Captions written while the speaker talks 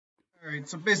Alright,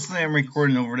 so basically I'm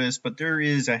recording over this, but there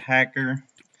is a hacker.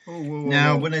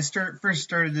 Now, when I first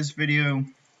started this video,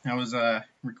 I was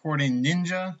recording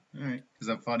Ninja, because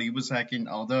I thought he was hacking,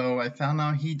 although I found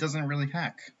out he doesn't really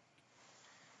hack.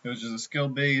 It was just a skill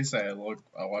base. I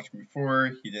watched him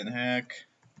before, he didn't hack.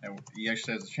 He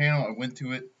actually has a channel, I went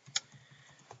to it.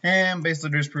 And basically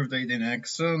there's proof that he didn't hack,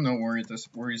 so no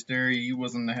worries there. He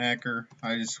wasn't a hacker.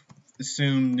 I just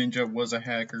assumed Ninja was a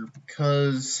hacker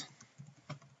because,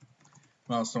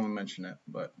 well, someone mentioned it,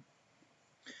 but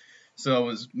so I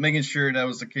was making sure that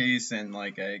was the case, and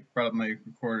like I brought up my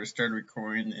recorder, started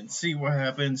recording, and see what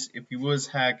happens. If he was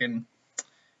hacking,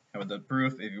 I would have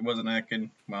proof. If he wasn't hacking,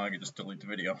 well, I could just delete the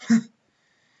video.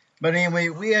 But anyway,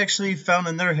 we actually found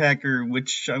another hacker,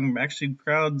 which I'm actually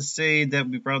proud to say that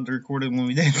we brought the recording when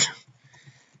we did.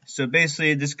 So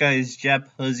basically, this guy is Jap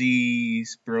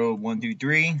Huzzies Bro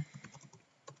 123.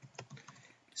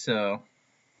 So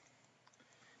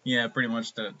yeah, pretty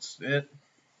much that's it.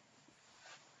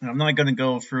 I'm not gonna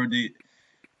go through the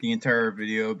entire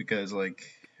video because like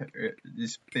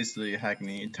it's basically hacking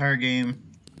the entire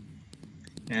game,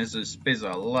 and it's just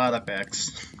basically a lot of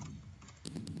hacks.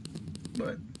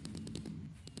 But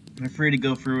you're free to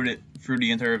go through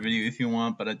the entire video if you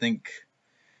want, but I think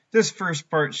this first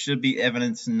part should be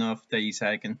evidence enough that he's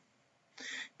hacking.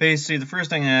 Basically, the first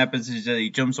thing that happens is that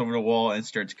he jumps over the wall and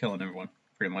starts killing everyone.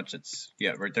 Pretty much, it's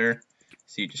right there.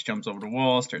 See, he just jumps over the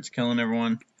wall, starts killing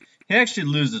everyone. He actually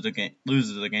loses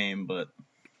the game, but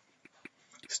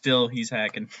still, he's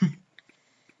hacking.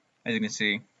 As you can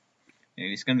see,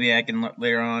 he's gonna be hacking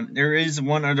later on. There is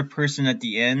one other person at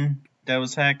the end that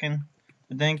was hacking,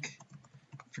 I think.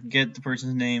 Forget the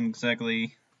person's name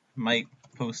exactly. Might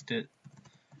post it.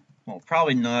 Well,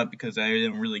 probably not, because I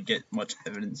didn't really get much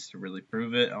evidence to really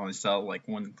prove it. I only saw like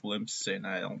one glimpse, and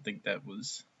I don't think that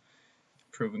was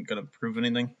gonna prove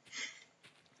anything.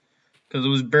 Because it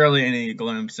was barely any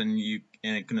glimpse, and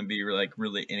it couldn't be like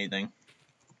really anything.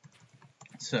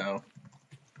 So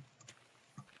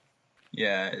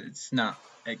yeah, it's not.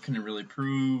 I couldn't really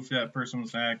prove that person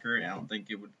was a hacker. I don't think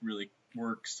it would really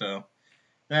work. So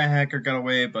that hacker got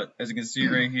away. But as you can see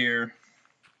right here,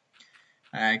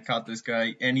 I caught this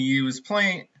guy, and he was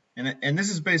playing. And this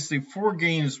is basically 4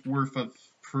 games worth of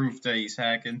proof that he's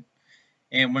hacking.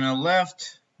 And when I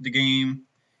left the game,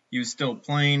 he was still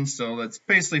playing. So that's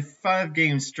basically 5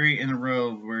 games straight in a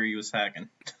row where he was hacking.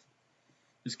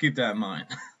 Just keep that in mind.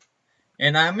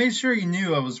 And I made sure he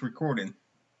knew I was recording.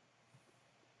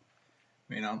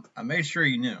 You know, I made sure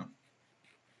he knew.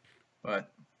 But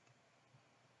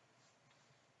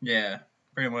yeah,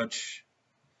 pretty much.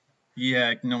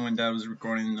 Yeah, knowing that I was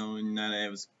recording, knowing that I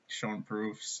was showing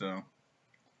proof. So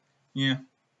yeah.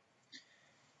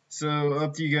 So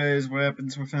up to you guys what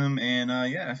happens with him, and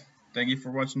yeah, thank you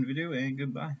for watching the video, and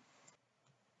goodbye.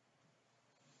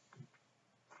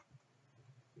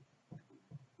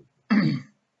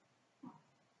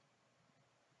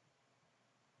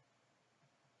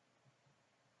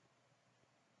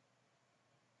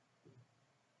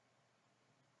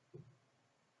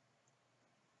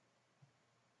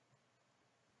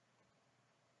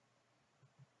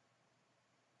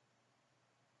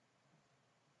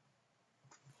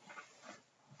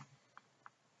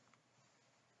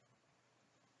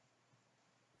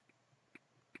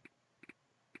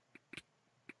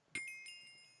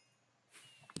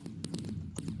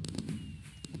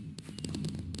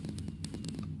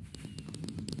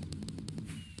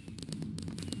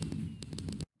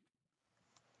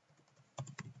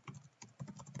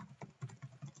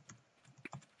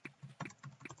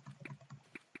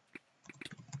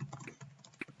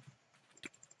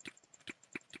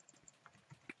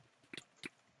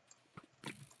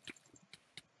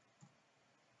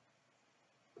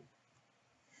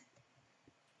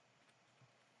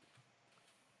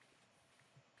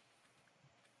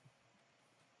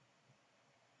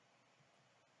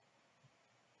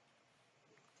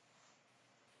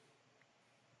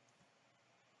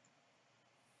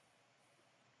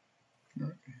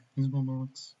 Alright, here's my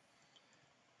box.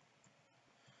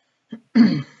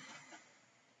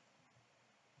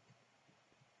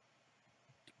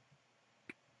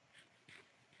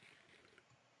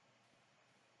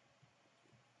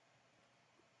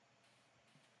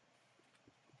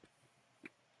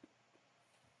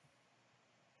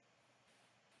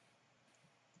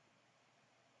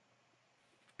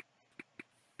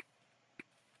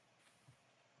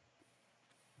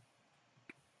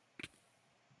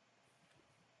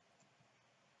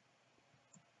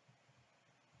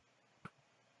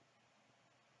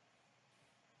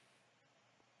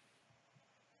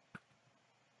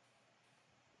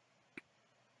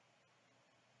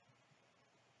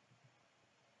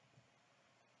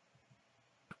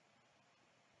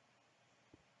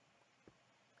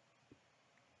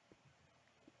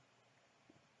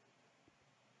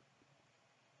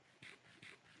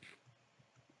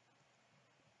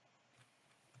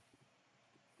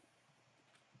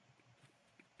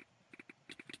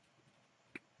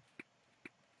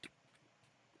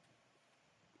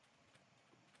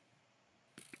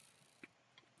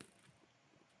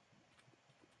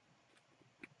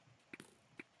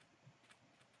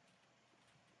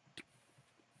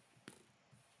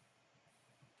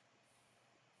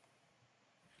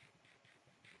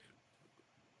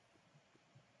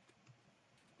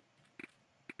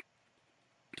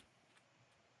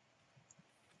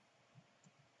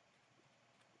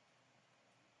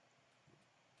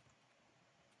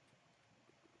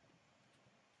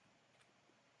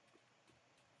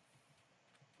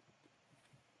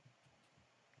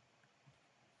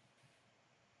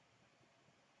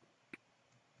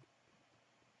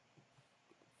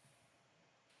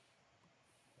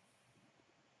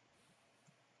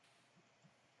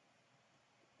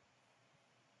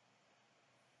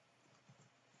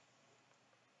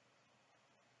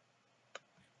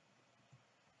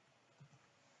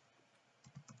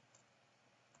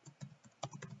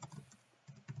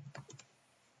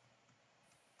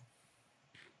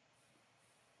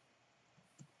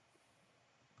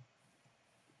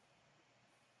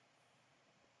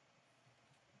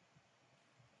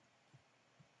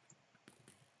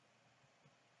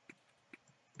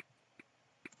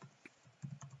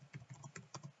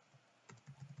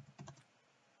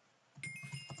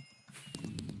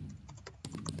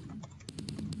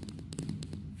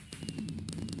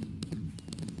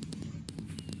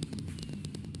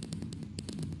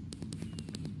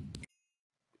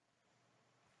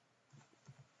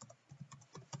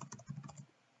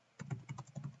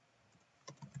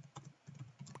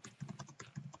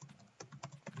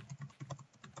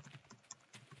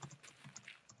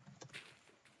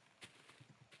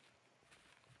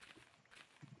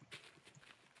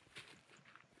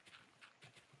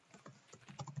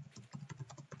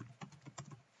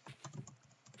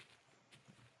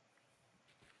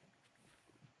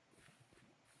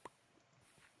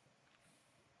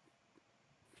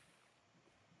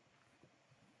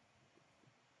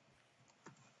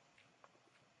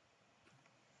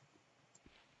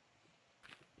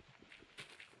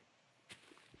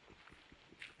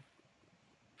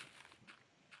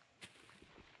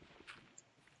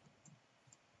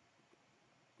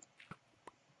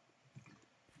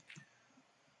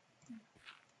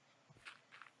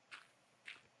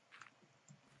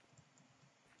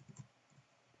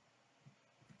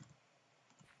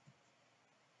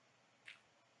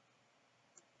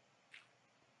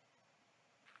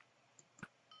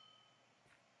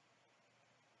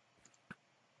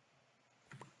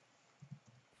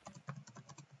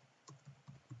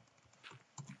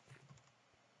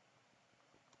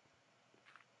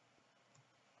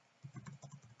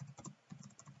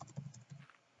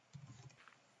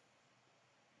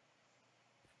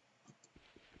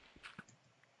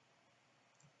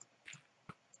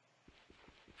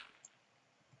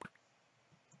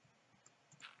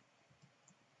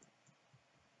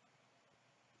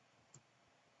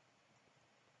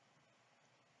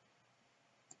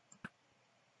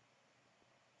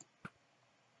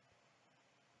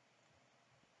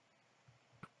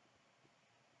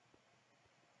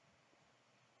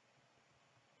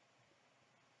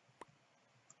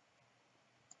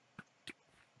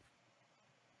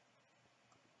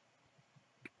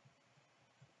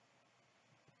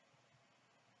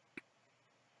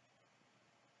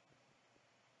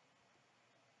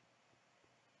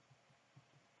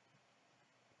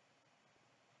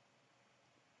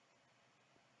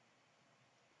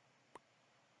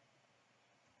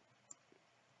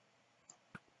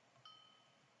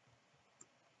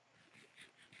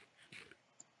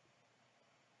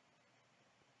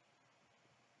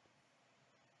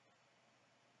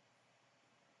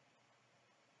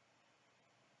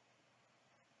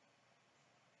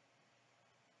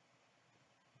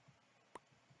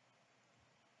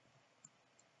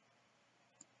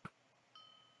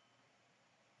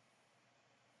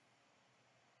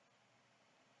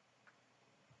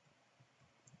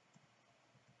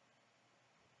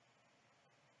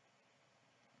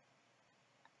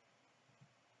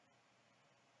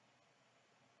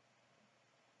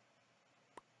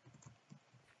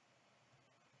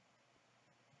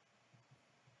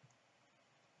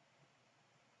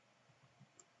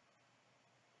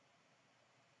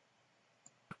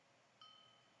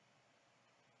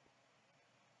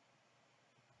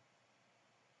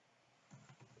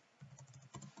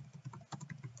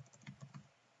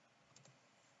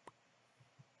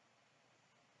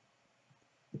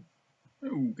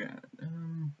 God.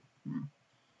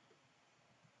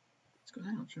 Let's go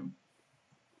down, show.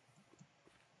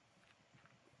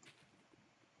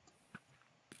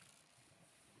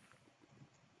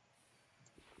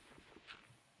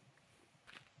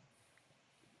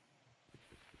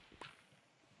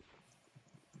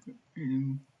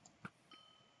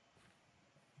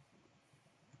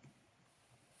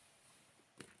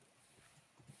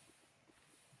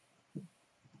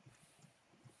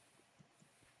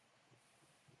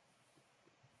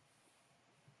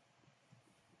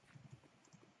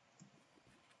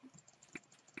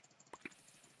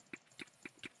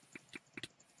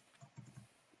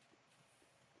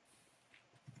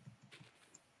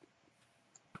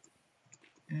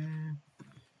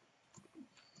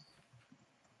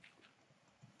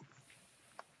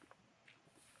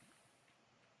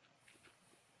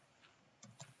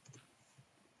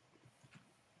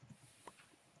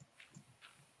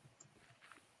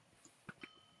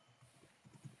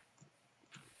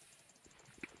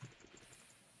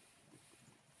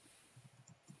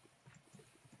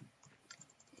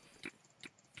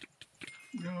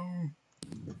 No.